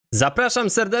Zapraszam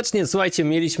serdecznie, słuchajcie,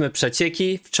 mieliśmy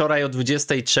przecieki wczoraj o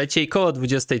 23, koło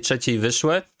 23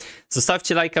 wyszły.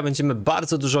 Zostawcie lajka, będziemy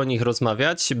bardzo dużo o nich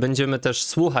rozmawiać, będziemy też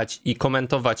słuchać i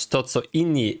komentować to, co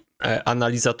inni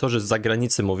analizatorzy z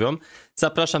zagranicy mówią.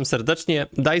 Zapraszam serdecznie,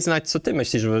 daj znać, co ty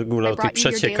myślisz w ogóle o tych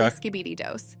przeciekach.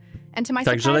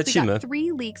 Także lecimy.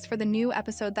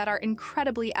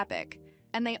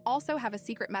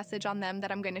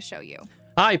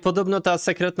 A, i podobno ta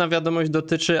sekretna wiadomość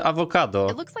dotyczy awokado.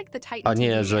 A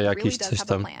nie, że jakiś coś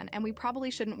tam.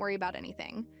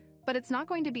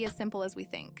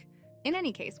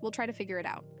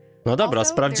 No dobra,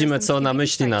 sprawdzimy, co ona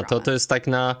myśli na to. To jest tak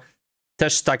na...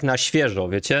 Też tak na świeżo,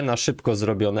 wiecie, na szybko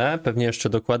zrobione. Pewnie jeszcze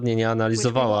dokładnie nie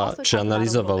analizowała, czy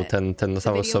analizował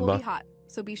ta osoba.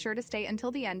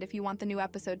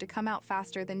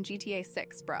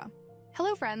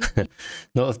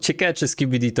 No, ciekawe, czy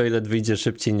Skibidi Toilet wyjdzie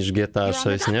szybciej niż GTA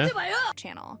 6, nie?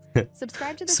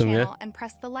 W sumie.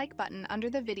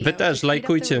 Wy też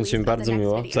lajkujcie, będzie mi bardzo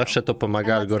miło. Zawsze to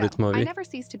pomaga algorytmowi.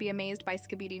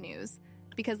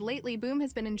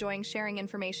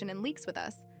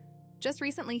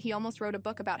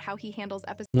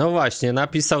 No właśnie,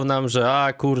 napisał nam,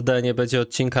 że kurde, nie będzie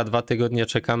odcinka, 2 tygodnie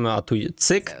czekamy, a tu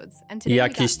cyk i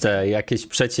jakieś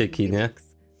przecieki, nie?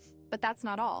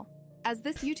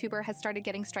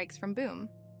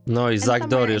 No i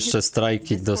Zagdor jeszcze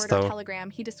strajki dostał.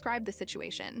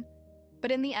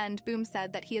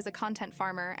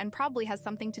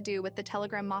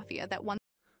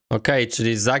 Okej,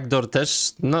 czyli Zagdor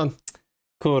też, no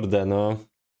kurde, no.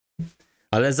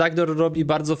 Ale Zagdor robi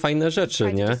bardzo fajne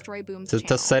rzeczy, nie?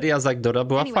 Ta seria Zagdora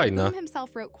była fajna.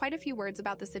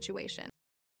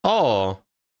 O!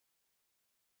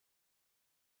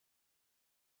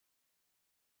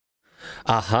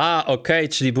 Aha, okej,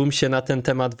 czyli Boom się na ten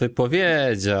temat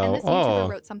wypowiedział. O!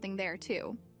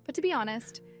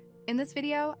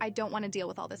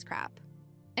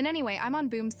 And anyway, I'm on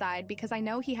Boom's side because I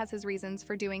know he has his reasons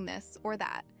for doing this or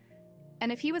that.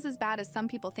 And if he was as bad as some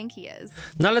people think he is.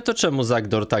 No ale to czemu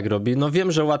Zagdor tak robi? No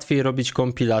wiem, że łatwiej robić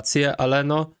kompilacje, ale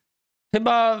no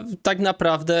chyba tak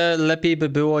naprawdę lepiej by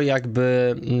było,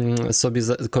 jakby sobie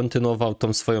kontynuował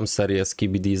tą swoją serię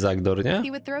Skibidi Zagdor, nie? He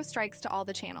would throw strikes to all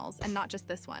the channels and not just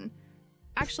this one.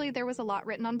 Actually, there was a lot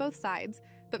written on both sides,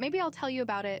 but maybe I'll tell you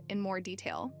about it in more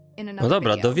detail in another No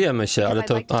dobra, video, dowiemy się, ale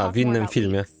to w innym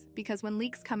filmie. Because when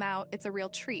leaks come out, it's a real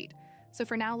treat. So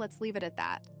for now, let's leave it at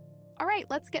that. All right,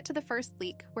 let's get to the first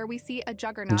leak, where we see a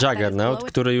juggernaut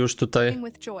który już tutaj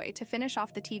with joy to finish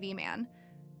off the TV man.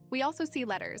 We also see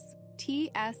letters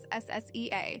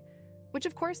TSSSEA, which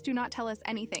of course do not tell us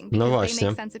anything because they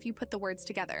make sense if you put the words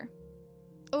together.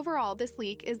 Overall, this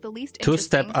leak is the least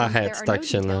interesting since there are no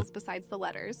details besides the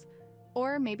letters,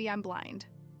 or maybe I'm blind.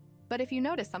 But if you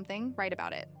notice something, write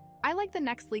about it. I like the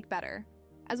next leak better,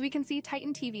 as we can see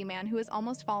Titan TV man who is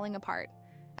almost falling apart.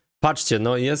 Patrzcie,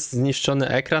 no jest zniszczony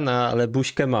ekran, ale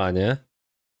buźkę ma, nie?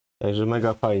 Także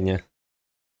mega fajnie.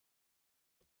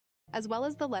 As well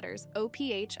as the letters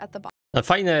OPH at the bottom. A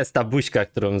fajna jest ta buźka,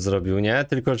 którą zrobił, nie?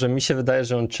 Tylko że mi się wydaje,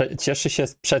 że on cieszy się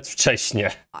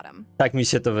przedwcześnie. Tak mi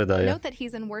się to wydaje. Note that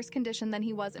he's in worse condition than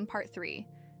he was in part 3.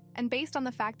 And based on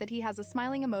the fact that he has a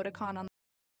smiling emoticon on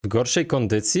w gorszej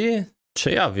kondycji?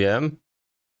 Czy ja wiem?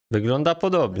 Wygląda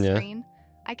podobnie.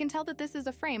 I can tell that this is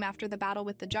a frame after the battle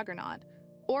with the Juggernaut,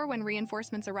 or when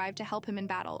reinforcements arrive to help him in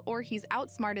battle, or he's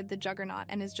outsmarted the Juggernaut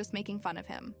and is just making fun of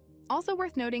him. Also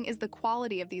worth noting is the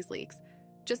quality of these leaks.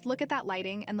 Just look at that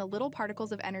lighting and the little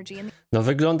particles of energy in the... No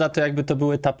wygląda to, jakby to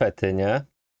były tapety, nie?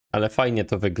 Ale fajnie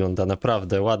to wygląda,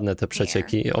 naprawdę ładne te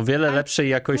przecieki, o wiele lepszej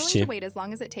jakości. Wait as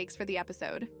long as it takes for the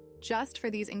episode, just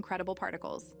for these incredible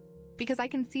particles, because I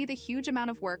can see the huge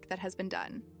amount of work that has been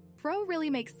done. Pro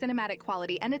really makes cinematic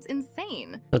quality and it's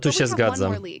insane. No tu się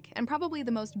zgadzam. And probably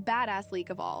the most badass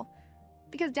leak of all.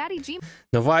 Because Daddy G...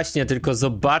 No właśnie, tylko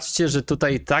zobaczcie, że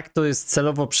tutaj tak to jest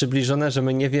celowo przybliżone, że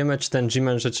my nie wiemy, czy ten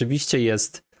G-Man rzeczywiście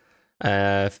jest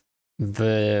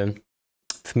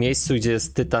w miejscu, gdzie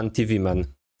jest Tytan TV Man.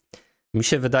 Mi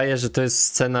się wydaje, że to jest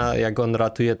scena, jak on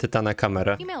ratuje Tytana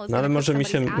kamerę. No ale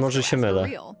może się mylę.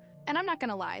 And I'm not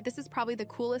gonna lie, this is probably the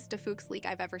coolest Defooks leak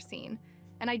I've ever seen.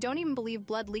 And I don't even believe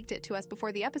Blood leaked it to us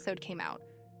before the episode came out.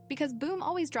 Because Boom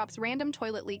always drops random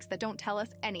toilet leaks that don't tell us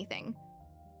anything.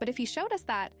 But if he showed us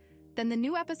that, then the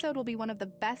new episode will be one of the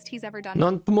best he's ever done. No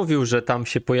on mówił, że tam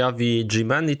się pojawi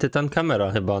G-Man i Tytan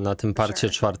kamera chyba na tym parcie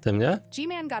czwartym, nie?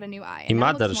 G-Man got a new eye I and looks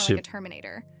more Mothership. like a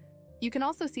Terminator. You can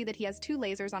also see that he has 2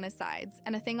 lasers on his sides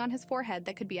and a thing on his forehead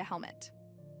that could be a helmet.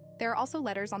 There are also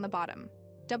letters on the bottom.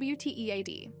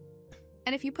 WTEAD.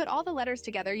 And if you put all the letters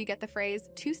together, you get the phrase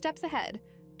 2 steps ahead,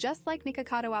 just like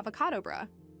Nikocado Avocado Bruh.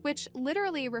 which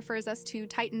literally refers us to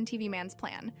Titan TV Man's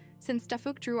plan, since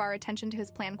Dafuk drew our attention to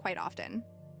his plan quite often.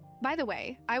 By the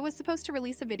way, I was supposed to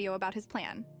release a video about his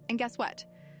plan, and guess what?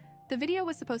 The video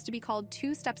was supposed to be called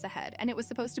 2 Steps Ahead, and it was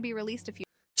supposed to be released a few...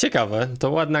 Ciekawe,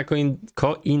 to ładna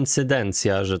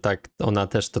koincydencja, że tak ona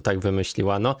też to tak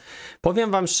wymyśliła. No,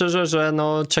 powiem wam szczerze, że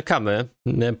no czekamy.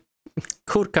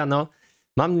 Kurka, no,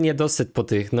 mam niedosyt po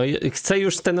tych, no chcę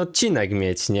już ten odcinek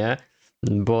mieć, nie?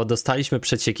 Bo dostaliśmy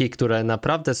przecieki, które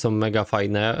naprawdę są mega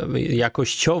fajne,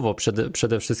 jakościowo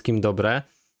przede wszystkim dobre.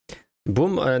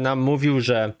 Boom nam mówił,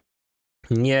 że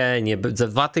nie, za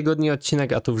 2 tygodnie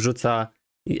odcinek, a tu wrzuca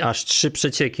aż 3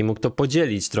 przecieki, mógł to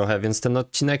podzielić trochę, więc ten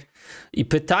odcinek i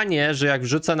pytanie, że jak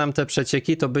wrzuca nam te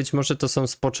przecieki, to być może to są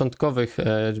z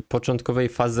początkowej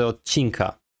fazy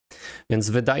odcinka, więc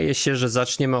wydaje się, że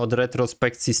zaczniemy od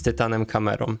retrospekcji z Tytanem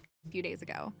kamerą.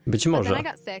 Być może. I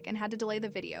got sick and had to delay the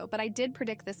video, but I did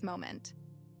predict this moment.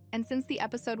 And since the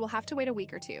episode will have to wait a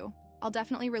week or 2, I'll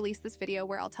definitely release this video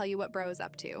where I'll tell you what Bro is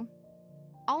up to.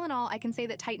 All in all, I can say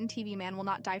that Titan TV Man will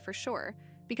not die for sure,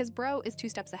 because Bro is 2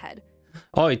 steps ahead.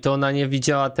 Oj, to ona nie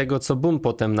widziała tego, co Boom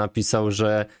potem napisał,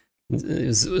 że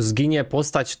zginie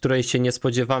postać, której się nie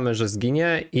spodziewamy, że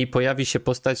zginie, i pojawi się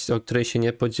postać, o której się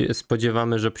nie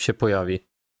spodziewamy, że się pojawi.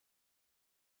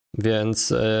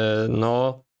 Więc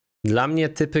no, dla mnie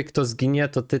typy, kto zginie,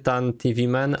 to Tytan TV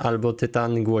Man albo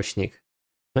Tytan Głośnik.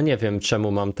 No nie wiem,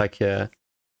 czemu mam takie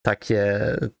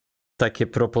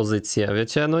propozycje,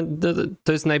 wiecie? No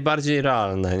to jest najbardziej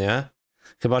realne, nie?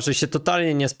 Chyba że się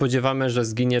totalnie nie spodziewamy, że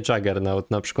zginie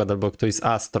Juggernaut na przykład, albo ktoś z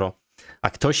Astro. A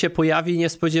kto się pojawi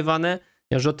niespodziewane?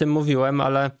 Ja już o tym mówiłem,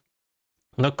 ale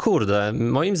no kurde,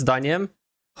 moim zdaniem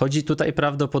chodzi tutaj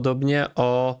prawdopodobnie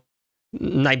o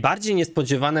najbardziej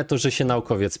niespodziewane to, że się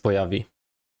naukowiec pojawi.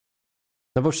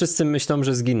 No bo wszyscy myślą,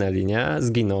 że zginęli, nie?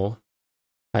 Zginął.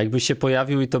 A jakby się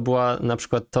pojawił i to była na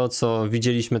przykład to, co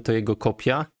widzieliśmy, to jego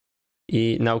kopia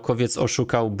i naukowiec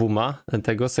oszukał Booma,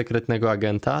 tego sekretnego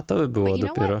agenta, to by było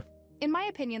dopiero. In my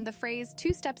opinion, the phrase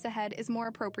 2 steps ahead is more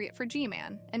appropriate for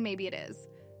G-Man, and maybe it is.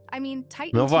 I mean, Titan...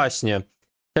 No właśnie.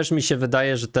 Też mi się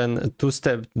wydaje, że ten 2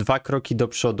 step, 2 kroki do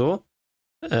przodu,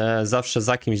 zawsze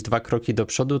za kimś 2 kroki do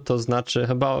przodu, to znaczy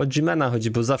chyba o G-Mana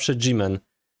chodzi, bo zawsze G-Man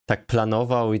tak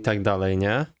planował i tak dalej,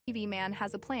 nie? TV Man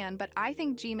has a plan, but I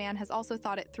think G-Man has also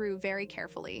thought it through very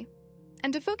carefully.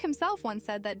 And Dafuk himself once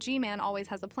said that G-Man always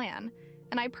has a plan.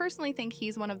 And I personally think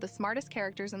he's one of the smartest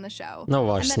characters in the show. No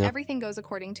właśnie. And that everything goes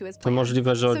according to his plan. To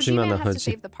możliwe, że o G-Mana has to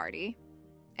chodzi. save the party.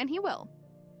 And he will.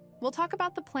 We'll talk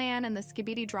about the plan and the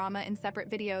skibidi drama in separate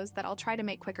videos that I'll try to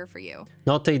make quicker for you.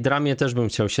 No o tej dramie też bym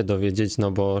chciał się dowiedzieć,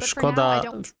 no bo szkoda...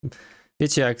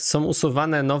 Wiecie, jak są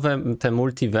usuwane nowe te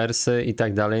multiversy i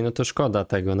tak dalej, no to szkoda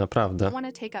tego, naprawdę.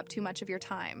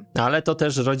 Ale to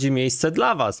też rodzi miejsce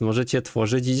dla was. Możecie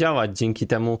tworzyć i działać. Dzięki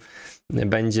temu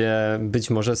być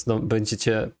może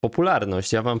będziecie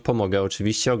popularność. Ja wam pomogę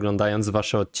oczywiście, oglądając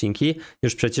wasze odcinki.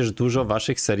 Już przecież dużo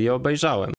waszych serii obejrzałem.